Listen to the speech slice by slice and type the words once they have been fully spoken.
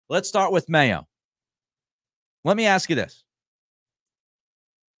Let's start with Mayo. Let me ask you this.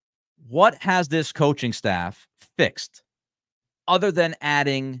 What has this coaching staff fixed other than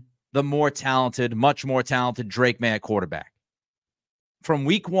adding the more talented, much more talented Drake May at quarterback? From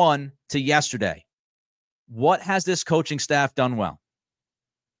week 1 to yesterday, what has this coaching staff done well?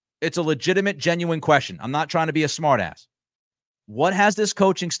 It's a legitimate, genuine question. I'm not trying to be a smartass. What has this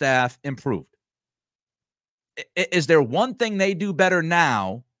coaching staff improved? Is there one thing they do better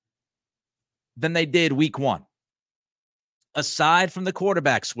now than they did week 1? Aside from the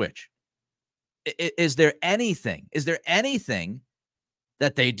quarterback switch, is there anything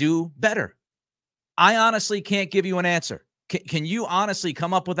that they do better? I honestly can't give you an answer. Can you honestly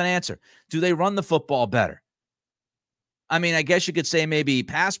come up with an answer? Do they run the football better? I mean, I guess you could say maybe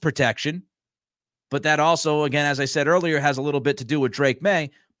pass protection, but that also, again, as I said earlier, has a little bit to do with Drake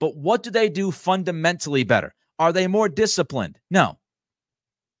May. But what do they do fundamentally better? Are they more disciplined? No.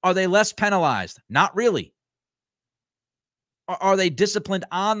 Are they less penalized? Not really. Are they disciplined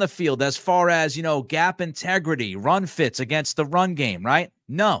on the field as far as, gap integrity, run fits against the run game, right?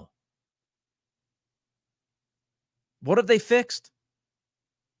 No. What have they fixed?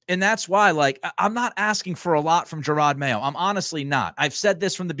 And that's why, I'm not asking for a lot from Jerod Mayo. I'm honestly not. I've said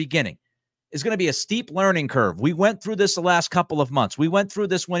this from the beginning. It's going to be a steep learning curve. We went through this the last couple of months. We went through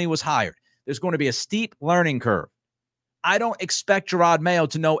this when he was hired. There's going to be a steep learning curve. I don't expect Jerod Mayo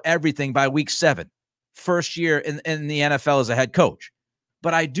to know everything by week 7, first year in the NFL as a head coach.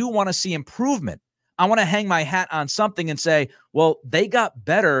 But I do want to see improvement. I want to hang my hat on something and say, well, they got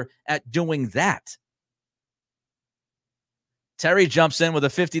better at doing that. Terry jumps in with a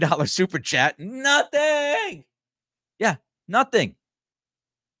 $50 super chat. Nothing. Yeah, nothing.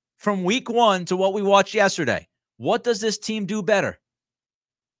 From week 1 to what we watched yesterday, what does this team do better?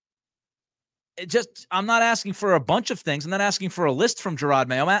 I'm not asking for a bunch of things. I'm not asking for a list from Jerod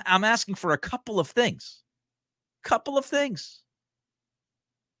Mayo. I'm asking for a couple of things.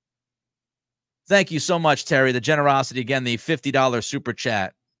 Thank you so much, Terry. The generosity, again, the $50 super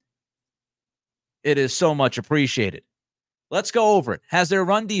chat. It is so much appreciated. Let's go over it. Has their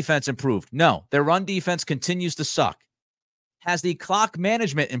run defense improved? No. Their run defense continues to suck. Has the clock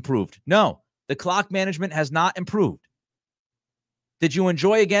management improved? No. The clock management has not improved. Did you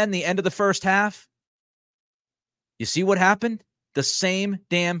enjoy, again, the end of the first half? You see what happened? The same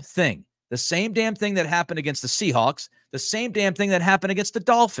damn thing. The same damn thing that happened against the Seahawks, the same damn thing that happened against the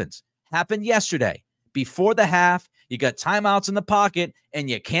Dolphins, happened yesterday. Before the half, you got timeouts in the pocket, and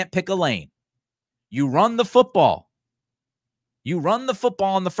you can't pick a lane. You run the football. You run the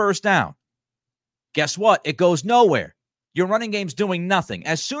football on the first down. Guess what? It goes nowhere. Your running game's doing nothing.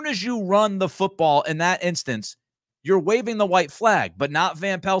 As soon as you run the football in that instance, you're waving the white flag, but not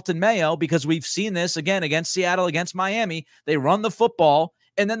Van Pelt and Mayo, because we've seen this again against Seattle, against Miami. They run the football,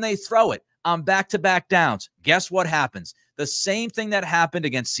 and then they throw it on back-to-back downs. Guess what happens? The same thing that happened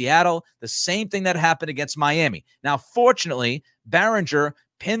against Seattle, the same thing that happened against Miami. Now, fortunately, Behringer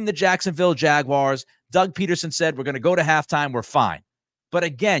pinned the Jacksonville Jaguars. Doug Peterson said, we're going to go to halftime. We're fine. But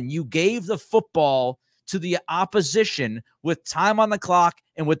again, you gave the football to the opposition with time on the clock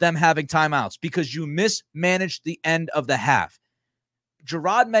and with them having timeouts because you mismanaged the end of the half.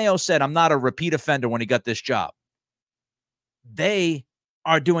 Jerod Mayo said, I'm not a repeat offender when he got this job. They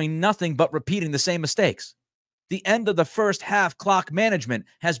are doing nothing but repeating the same mistakes. The end of the first half clock management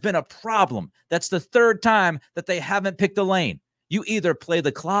has been a problem. That's the third time that they haven't picked a lane. You either play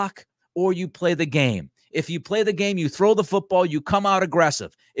the clock or you play the game. If you play the game, you throw the football, you come out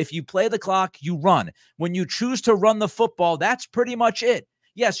aggressive. If you play the clock, you run. When you choose to run the football, that's pretty much it.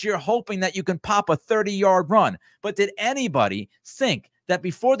 Yes, you're hoping that you can pop a 30-yard run. But did anybody think that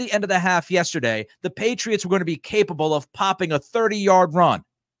before the end of the half yesterday, the Patriots were going to be capable of popping a 30-yard run?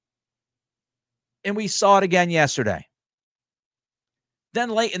 And we saw it again yesterday. Then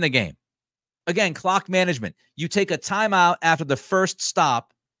late in the game, again, clock management. You take a timeout after the first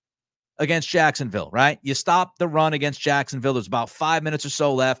stop against Jacksonville, right? You stop the run against Jacksonville. There's about 5 minutes or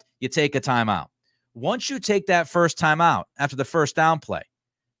so left. You take a timeout. Once you take that first timeout after the first down play,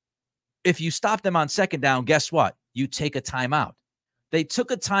 if you stop them on second down, guess what? You take a timeout. They took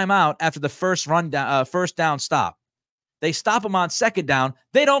a timeout after the first down stop. They stop them on second down.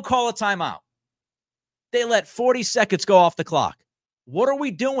 They don't call a timeout. They let 40 seconds go off the clock. What are we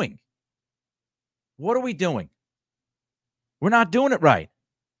doing? What are we doing? We're not doing it right.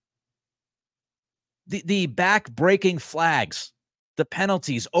 The back-breaking flags, the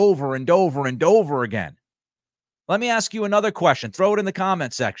penalties over and over and over again. Let me ask you another question. Throw it in the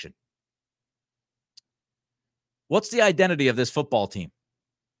comment section. What's the identity of this football team?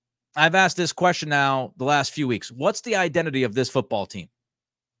 I've asked this question now the last few weeks. What's the identity of this football team?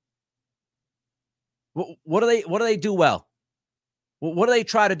 What do they do well? What do they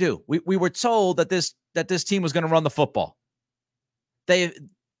try to do? We were told that this team was going to run the football.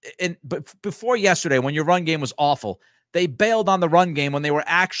 But before yesterday, when your run game was awful, they bailed on the run game when they were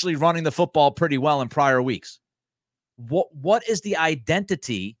actually running the football pretty well in prior weeks. What is the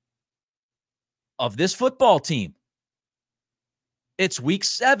identity of this football team? It's week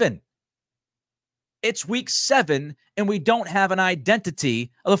 7. It's week 7, and we don't have an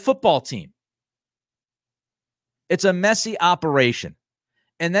identity of the football team. It's a messy operation.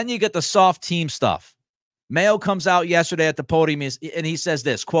 And then you get the soft team stuff. Mayo comes out yesterday at the podium and he says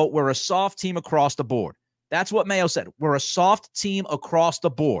this, quote, "We're a soft team across the board." That's what Mayo said. We're a soft team across the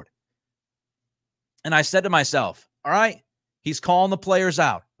board. And I said to myself, all right, he's calling the players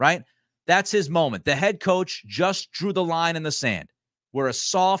out, right? That's his moment. The head coach just drew the line in the sand. We're a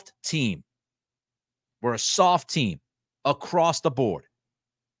soft team. We're a soft team across the board.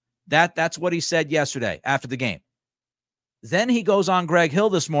 That's what he said yesterday after the game. Then he goes on Greg Hill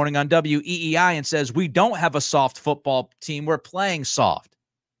this morning on WEEI and says, we don't have a soft football team. We're playing soft.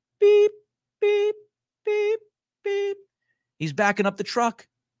 Beep, beep, beep, beep. He's backing up the truck.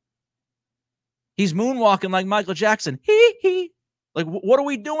 He's moonwalking like Michael Jackson. Hee. Like, what are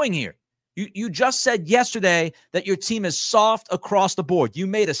we doing here? You just said yesterday that your team is soft across the board. You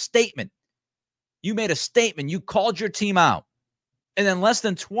made a statement. You called your team out. And then less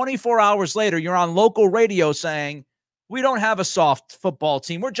than 24 hours later, you're on local radio saying, we don't have a soft football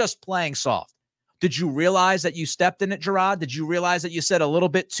team. We're just playing soft. Did you realize that you stepped in it, Gerard? Did you realize that you said a little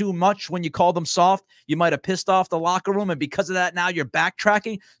bit too much when you called them soft? You might have pissed off the locker room, and because of that, now you're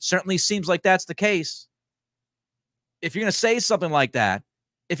backtracking? Certainly seems like that's the case. If you're going to say something like that,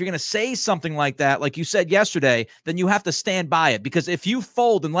 like you said yesterday, then you have to stand by it. Because if you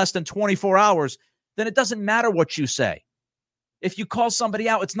fold in less than 24 hours, then it doesn't matter what you say. If you call somebody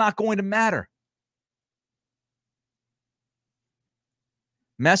out, it's not going to matter.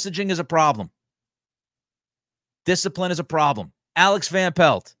 Messaging is a problem. Discipline is a problem. Alex Van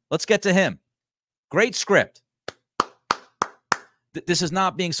Pelt, let's get to him. Great script. This is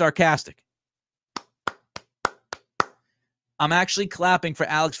not being sarcastic. I'm actually clapping for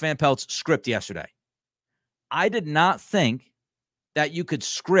Alex Van Pelt's script yesterday. I did not think that you could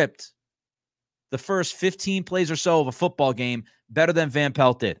script the first 15 plays or so of a football game better than Van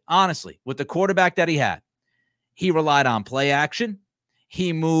Pelt did. Honestly, with the quarterback that he had, he relied on play action.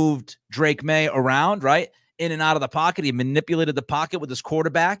 He moved Drake May around, right? In and out of the pocket. He manipulated the pocket with his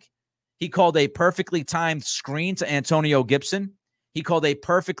quarterback. He called a perfectly timed screen to Antonio Gibson. He called a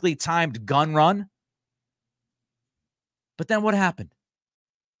perfectly timed gun run. But then what happened?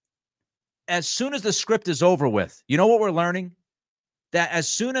 As soon as the script is over with, you know what we're learning? That as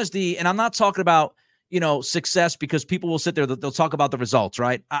soon as and I'm not talking about, success, because people will sit there, they'll talk about the results,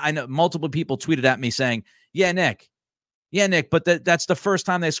 right? I know multiple people tweeted at me saying, yeah, Nick, but that's the first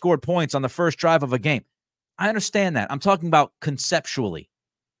time they scored points on the first drive of a game. I understand that. I'm talking about conceptually.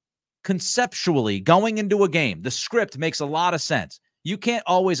 Conceptually, going into a game, the script makes a lot of sense. You can't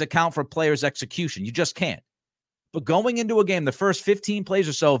always account for players' execution. You just can't. But going into a game, the first 15 plays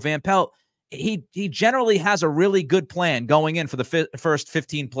or so, Van Pelt, he generally has a really good plan going in for the first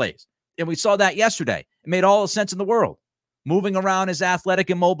 15 plays. And we saw that yesterday. It made all the sense in the world. Moving around his athletic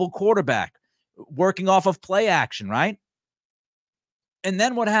and mobile quarterback, working off of play action, right? And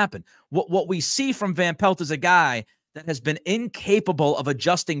then what happened? What we see from Van Pelt is a guy that has been incapable of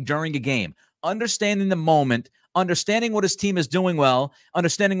adjusting during a game, understanding the moment, understanding what his team is doing well,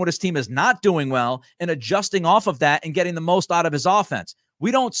 understanding what his team is not doing well, and adjusting off of that and getting the most out of his offense. We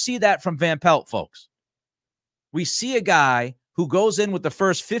don't see that from Van Pelt, folks. We see a guy who goes in with the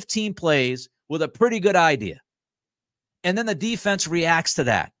first 15 plays with a pretty good idea. And then the defense reacts to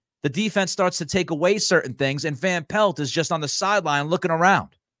that. The defense starts to take away certain things, and Van Pelt is just on the sideline looking around.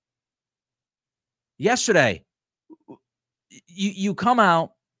 Yesterday, you come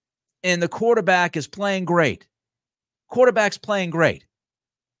out, and the quarterback is playing great. Quarterback's playing great.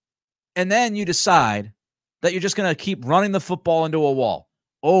 And then you decide that you're just going to keep running the football into a wall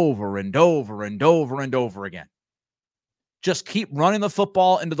over and over and over and over again. Just keep running the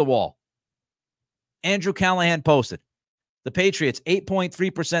football into the wall. Andrew Callahan posted, the Patriots,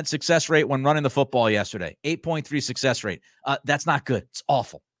 8.3% success rate when running the football yesterday. 8.3 success rate. That's not good. It's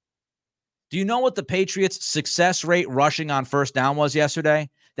awful. Do you know what the Patriots' success rate rushing on first down was yesterday?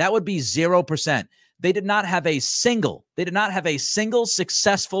 That would be 0%. They did not have a single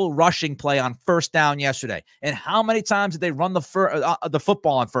successful rushing play on first down yesterday. And how many times did they run the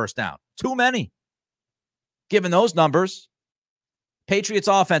football on first down? Too many. Given those numbers, Patriots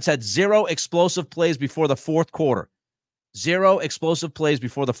offense had 0 explosive plays before the fourth quarter. 0 explosive plays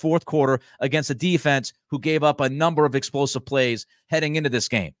before the fourth quarter against a defense who gave up a number of explosive plays heading into this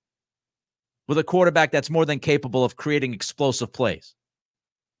game, with a quarterback that's more than capable of creating explosive plays.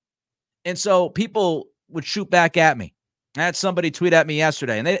 And so people would shoot back at me. I had somebody tweet at me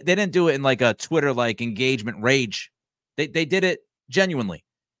yesterday, and they didn't do it in like a Twitter-like engagement rage. They did it genuinely.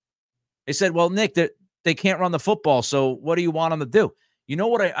 They said, well, Nick, they can't run the football, so what do you want them to do? You know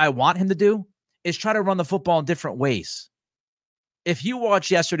what I want him to do is try to run the football in different ways. If you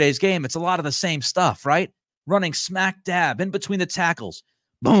watch yesterday's game, it's a lot of the same stuff, right? Running smack dab in between the tackles.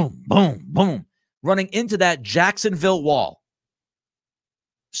 Boom, boom, boom. Running into that Jacksonville wall.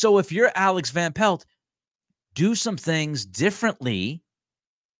 So if you're Alex Van Pelt, do some things differently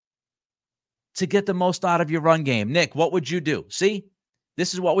to get the most out of your run game. Nick, what would you do? See,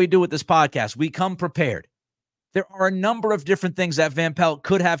 this is what we do with this podcast. We come prepared. There are a number of different things that Van Pelt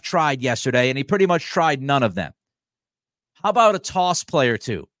could have tried yesterday, and he pretty much tried none of them. How about a toss play or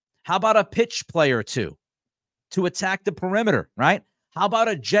two? How about a pitch play or two to attack the perimeter, right? How about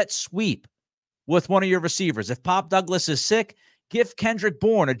a jet sweep with one of your receivers? If Pop Douglas is sick, give Kendrick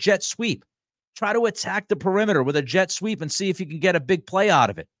Bourne a jet sweep. Try to attack the perimeter with a jet sweep and see if you can get a big play out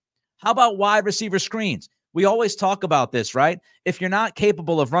of it. How about wide receiver screens? We always talk about this, right? If you're not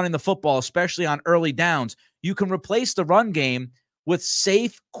capable of running the football, especially on early downs, you can replace the run game with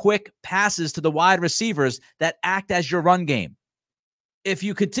safe, quick passes to the wide receivers that act as your run game. If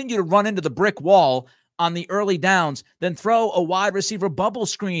you continue to run into the brick wall on the early downs, then throw a wide receiver bubble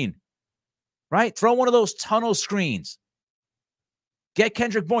screen, right? Throw one of those tunnel screens. Get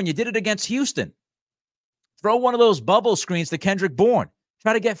Kendrick Bourne. You did it against Houston. Throw one of those bubble screens to Kendrick Bourne.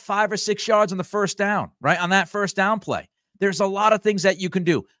 Try to get 5 or 6 yards on the first down, right? On that first down play. There's a lot of things that you can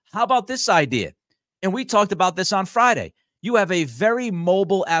do. How about this idea? And we talked about this on Friday. You have a very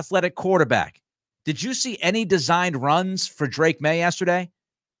mobile, athletic quarterback. Did you see any designed runs for Drake May yesterday?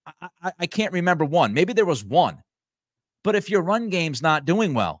 I can't remember one. Maybe there was one. But if your run game's not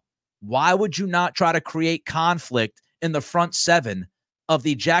doing well, why would you not try to create conflict in the front seven of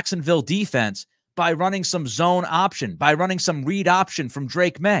the Jacksonville defense by running some zone option, by running some read option from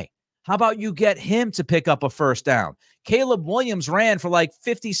Drake May? How about you get him to pick up a first down? Caleb Williams ran for like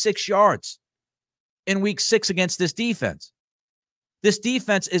 56 yards in week 6 against this defense. This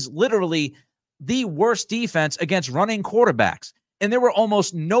defense is literally the worst defense against running quarterbacks. And there were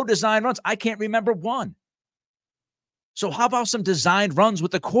almost no design runs. I can't remember one. So how about some designed runs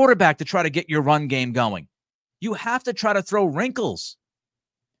with the quarterback to try to get your run game going? You have to try to throw wrinkles.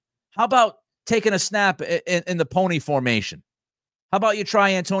 How about taking a snap in the pony formation? How about you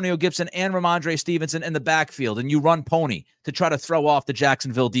try Antonio Gibson and Ramondre Stevenson in the backfield and you run pony to try to throw off the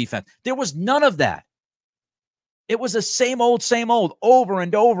Jacksonville defense? There was none of that. It was the same old, over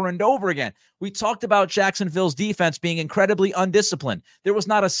and over and over again. We talked about Jacksonville's defense being incredibly undisciplined. There was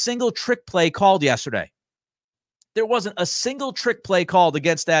not a single trick play called yesterday. There wasn't a single trick play called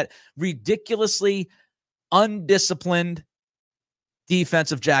against that ridiculously undisciplined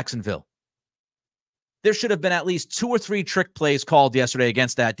defense of Jacksonville. There should have been at least 2 or 3 trick plays called yesterday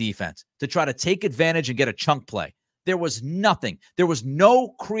against that defense to try to take advantage and get a chunk play. There was nothing. There was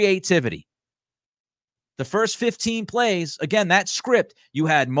no creativity. The first 15 plays, again, that script, you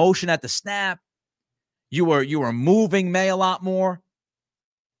had motion at the snap. You were moving May a lot more.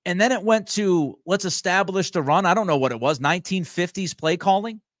 And then it went to, let's establish the run. I don't know what it was, 1950s play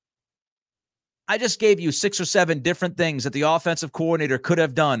calling. I just gave you 6 or 7 different things that the offensive coordinator could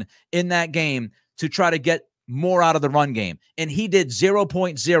have done in that game to try to get more out of the run game. And he did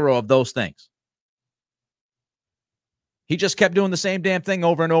 0.0 of those things. He just kept doing the same damn thing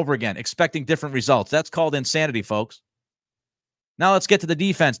over and over again, expecting different results. That's called insanity, folks. Now let's get to the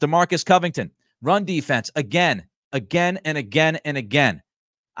defense. DeMarcus Covington, run defense again. I tweeted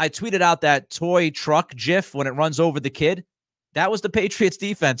out that toy truck gif when it runs over the kid. That was the Patriots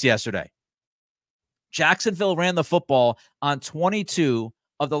defense yesterday. Jacksonville ran the football on 22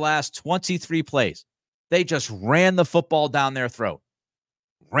 of the last 23 plays. They just ran the football down their throat.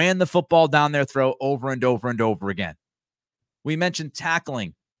 Over and over and over again. We mentioned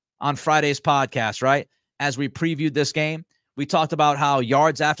tackling on Friday's podcast, right? As we previewed this game, we talked about how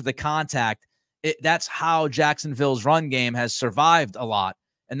yards after the contact, that's how Jacksonville's run game has survived a lot,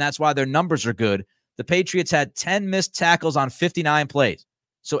 and that's why their numbers are good. The Patriots had 10 missed tackles on 59 plays.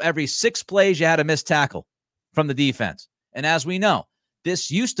 So every 6 plays, you had a missed tackle from the defense. And as we know,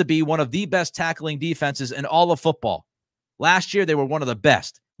 this used to be one of the best tackling defenses in all of football. Last year, they were one of the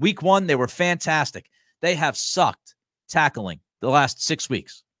best. Week 1, they were fantastic. They have sucked tackling the last 6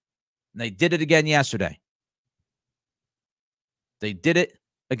 weeks. And they did it again yesterday.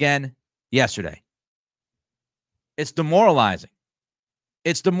 It's demoralizing.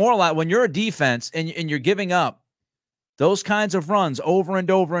 It's demoralizing when you're a defense and you're giving up those kinds of runs over and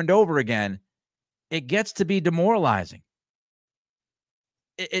over and over again. It gets to be demoralizing.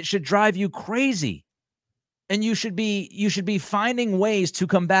 It should drive you crazy. And you should be finding ways to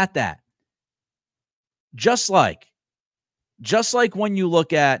combat that. Just like when you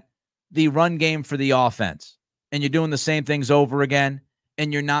look at the run game for the offense and you're doing the same things over again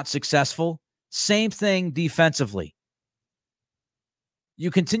and you're not successful, same thing defensively.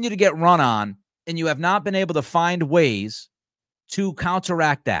 You continue to get run on and you have not been able to find ways to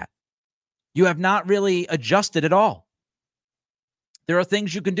counteract that. You have not really adjusted at all. There are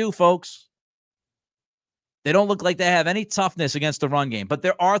things you can do, folks. They don't look like they have any toughness against the run game, but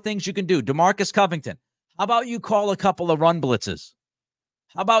there are things you can do. DeMarcus Covington, how about you call a couple of run blitzes?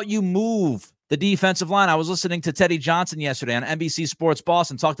 How about you move the defensive line? I was listening to Teddy Johnson yesterday on NBC Sports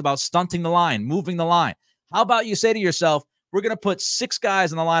Boston, talked about stunting the line, moving the line. How about you say to yourself, we're going to put 6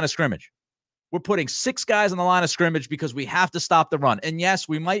 guys on the line of scrimmage. We're putting 6 guys on the line of scrimmage because we have to stop the run. And yes,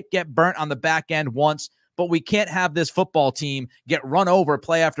 we might get burnt on the back end once, but we can't have this football team get run over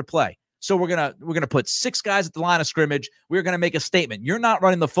play after play. So we're gonna put 6 guys at the line of scrimmage. We're gonna make a statement. You're not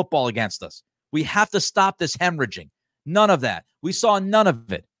running the football against us. We have to stop this hemorrhaging. None of that. We saw none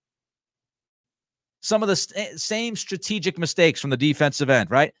of it. Some of the same strategic mistakes from the defensive end,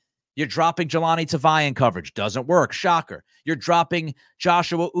 right? You're dropping Jelani Tavai in coverage. Doesn't work. Shocker. You're dropping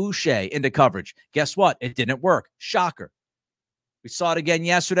Joshua Uche into coverage. Guess what? It didn't work. Shocker. We saw it again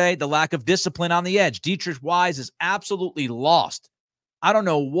yesterday, the lack of discipline on the edge. Dietrich Wise is absolutely lost. I don't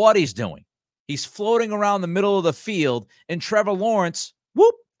know what he's doing. He's floating around the middle of the field, and Trevor Lawrence,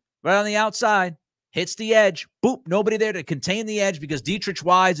 whoop, right on the outside, hits the edge. Boop, nobody there to contain the edge because Dietrich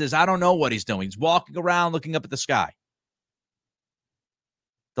Wise is, I don't know what he's doing. He's walking around looking up at the sky.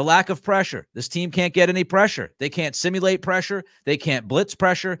 The lack of pressure. This team can't get any pressure. They can't simulate pressure. They can't blitz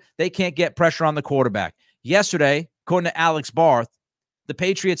pressure. They can't get pressure on the quarterback. Yesterday, according to Alex Barth, the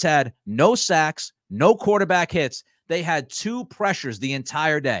Patriots had no sacks, no quarterback hits. They had 2 pressures the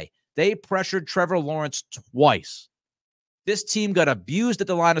entire day. They pressured Trevor Lawrence twice. This team got abused at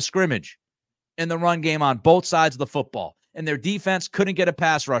the line of scrimmage in the run game on both sides of the football. And their defense couldn't get a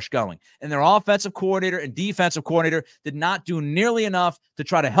pass rush going. And their offensive coordinator and defensive coordinator did not do nearly enough to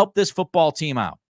try to help this football team out.